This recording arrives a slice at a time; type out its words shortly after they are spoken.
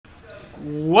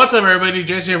What's up, everybody?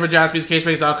 Jason here for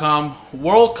JaspysCaseBreaks.com.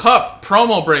 World Cup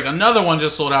promo break. Another one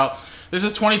just sold out. This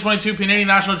is 2022 Panini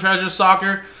National Treasure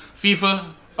Soccer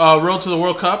FIFA Road to the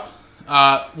World Cup.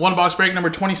 One box break number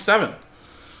 27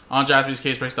 on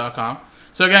JaspysCaseBreaks.com.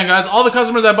 So again, guys, all the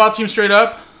customers that bought Team Straight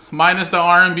Up, minus the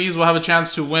RMBs, will have a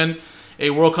chance to win a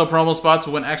World Cup promo spot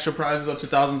to win extra prizes up to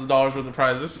thousands of dollars worth of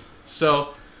prizes.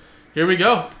 So here we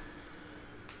go.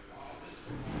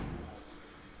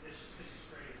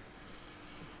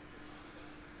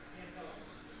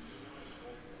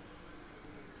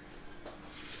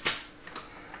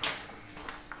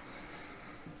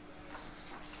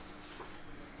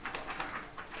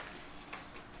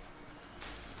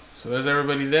 So there's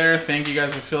everybody there. Thank you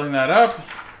guys for filling that up.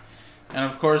 And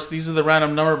of course, these are the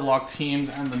random number block teams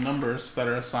and the numbers that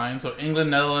are assigned. So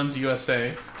England, Netherlands,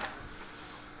 USA.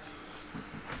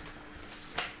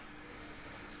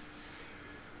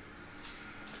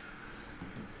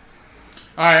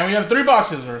 All right, and we have 3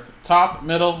 boxes worth. Top,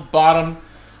 middle, bottom.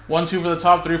 1, 2 for the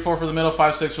top, 3, 4 for the middle,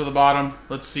 5, 6 for the bottom.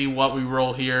 Let's see what we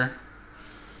roll here.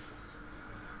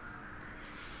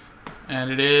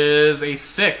 And it is a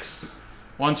 6.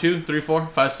 1, 2, 3, 4,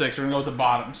 5, 6. We're going to go with the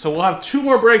bottom. So we'll have 2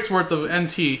 more breaks worth of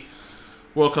NT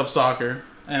World Cup Soccer.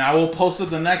 And I will post up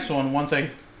the next one once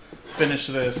I finish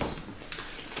this.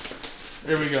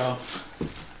 Here we go.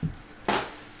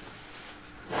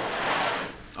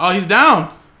 Oh, he's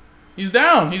down. He's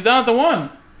down. He's down at the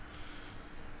 1.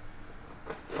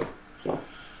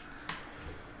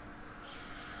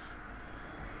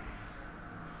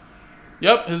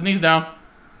 Yep, his knee's down.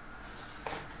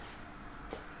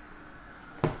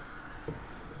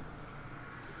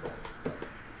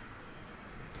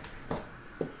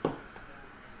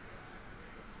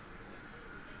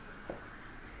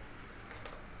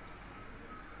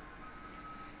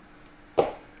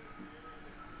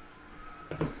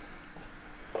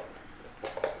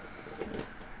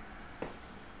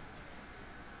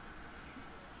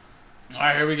 All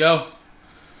right, here we go.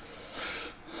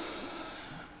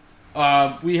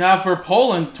 We have for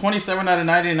Poland, 27 out of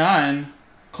 99,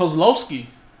 Kozlowski.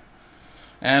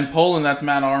 And Poland, that's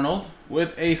Matt Arnold.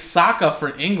 With a Saka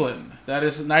for England. That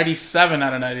is 97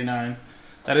 out of 99.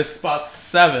 That is spot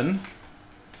 7.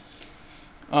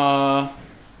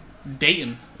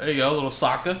 Dayton. There you go, little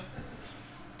Saka.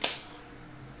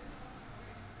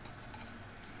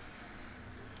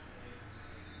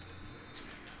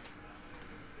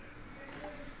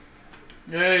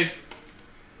 Yay.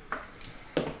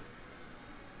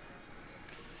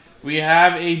 We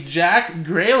have a Jack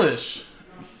Grealish,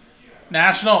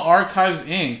 National Archives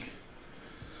Inc.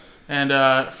 And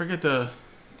I forget the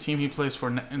team he plays for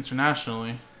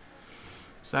internationally.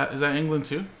 Is that England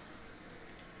too?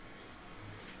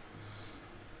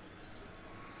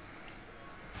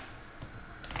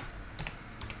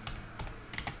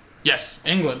 Yes,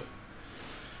 England.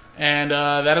 And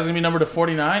that is going to be numbered to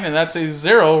 49, and that's a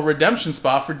 0 redemption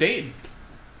spot for Dayton.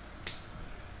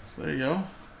 So there you go.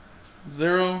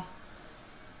 0.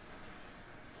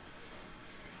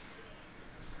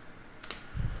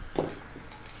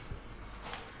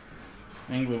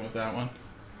 England with that one.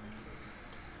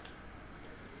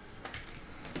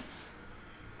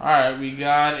 Alright, we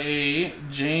got a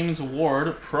James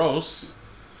Ward Pros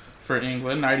for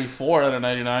England. 94 out of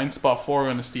 99. Spot 4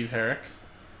 going to Steve Herrick.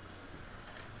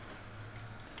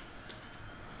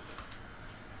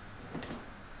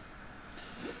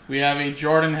 We have a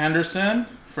Jordan Henderson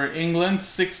for England,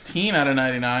 16 out of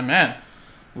 99. Man,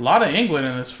 a lot of England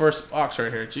in this first box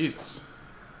right here. Jesus.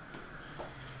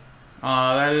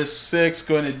 That is 6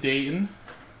 going to Dayton.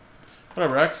 What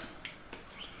up, Rex?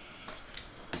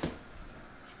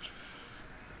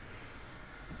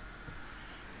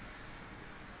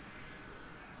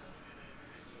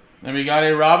 Then we got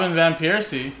a Robin Van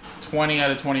Persie, 20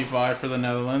 out of 25 for the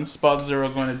Netherlands. Spot 0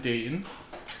 going to Dayton.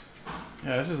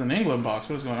 Yeah, this is an England box.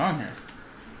 What is going on here?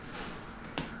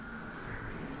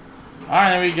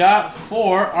 Alright, then we got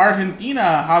for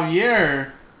Argentina, Javier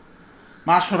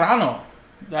Mascherano.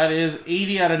 That is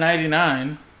 80 out of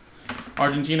 99.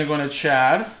 Argentina going to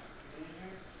Chad.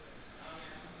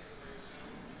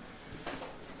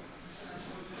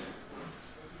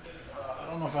 I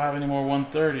don't know if I have any more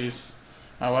 130s.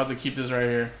 I'll have to keep this right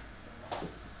here.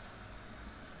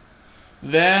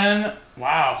 Then,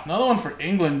 wow, another one for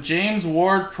England. James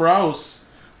Ward-Prowse,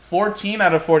 14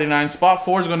 out of 49. Spot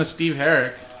 4 is going to Steve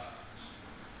Herrick.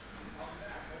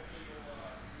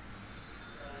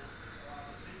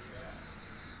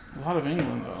 A lot of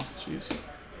England, though. Jeez.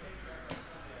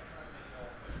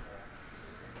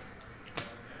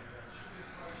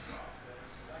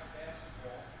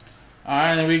 All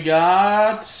right, then we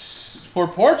got for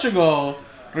Portugal,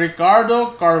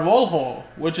 Ricardo Carvalho,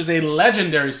 which is a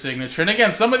legendary signature. And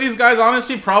again, some of these guys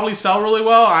honestly probably sell really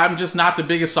well. I'm just not the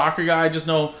biggest soccer guy. I just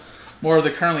know more of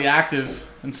the currently active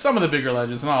and some of the bigger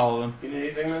legends, not all of them. You need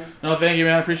anything, man? No, thank you,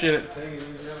 man. I appreciate it. Thank you.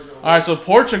 All right, so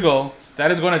Portugal,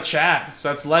 that is going to Chad. So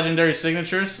that's legendary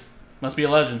signatures. Must be a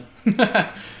legend.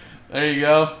 There you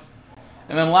go.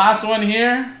 And then last one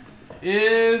here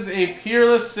is a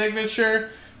peerless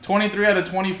signature, 23 out of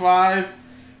 25.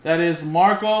 That is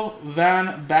Marco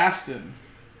van Basten.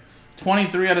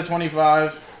 23 out of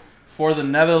 25 for the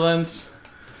Netherlands.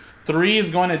 3 is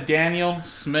going to Daniel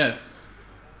Smith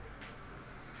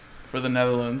for the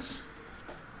Netherlands.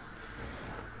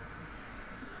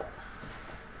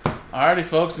 Alrighty,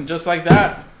 folks, and just like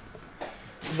that,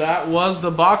 that was the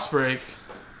box break.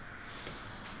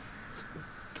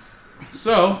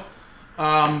 So,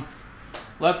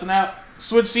 let's now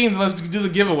switch scenes and let's do the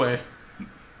giveaway.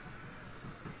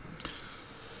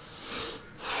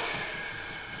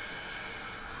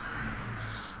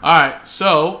 Alright,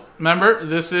 so remember,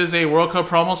 this is a World Cup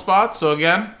promo spot. So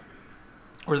again,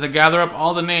 we're going to gather up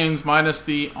all the names minus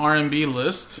the R&B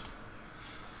list.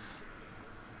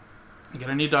 Get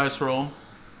a new dice roll.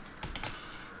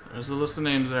 There's the list of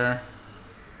names there.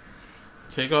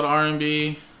 Take out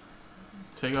R&B.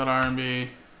 Take out R&B.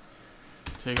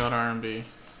 Take out R&B.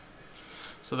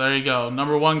 So there you go.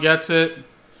 Number 1 gets it.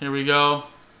 Here we go.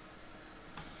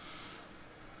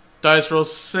 Dice roll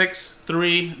 6,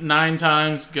 3, 9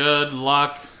 times. Good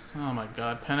luck. Oh my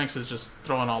god. Penix is just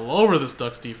throwing all over this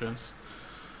Ducks defense.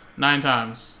 9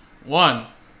 times. 1,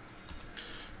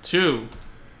 2,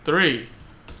 3,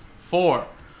 4,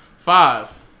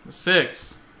 5,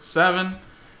 6, 7,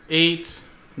 8,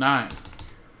 9.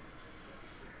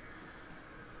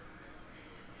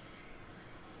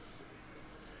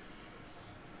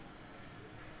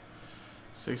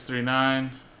 Six, 3,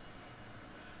 9.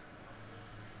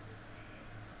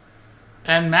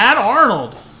 And Matt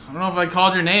Arnold. I don't know if I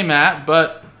called your name, Matt,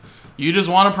 but you just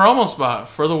won a promo spot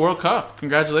for the World Cup.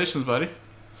 Congratulations, buddy.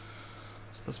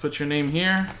 So let's put your name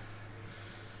here.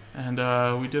 And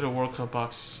we did a World Cup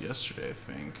box yesterday, I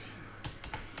think.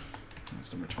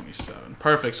 That's number 27.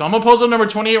 Perfect. So I'm going to post up number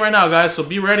 28 right now, guys. So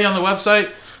be ready on the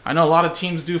website. I know a lot of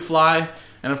teams do fly.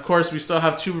 And, of course, we still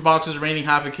have 2 boxes remaining,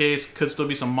 half a case. Could still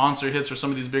be some monster hits for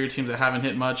some of these bigger teams that haven't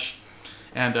hit much.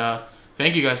 And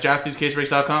thank you, guys.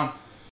 JaspysCaseBreaks.com.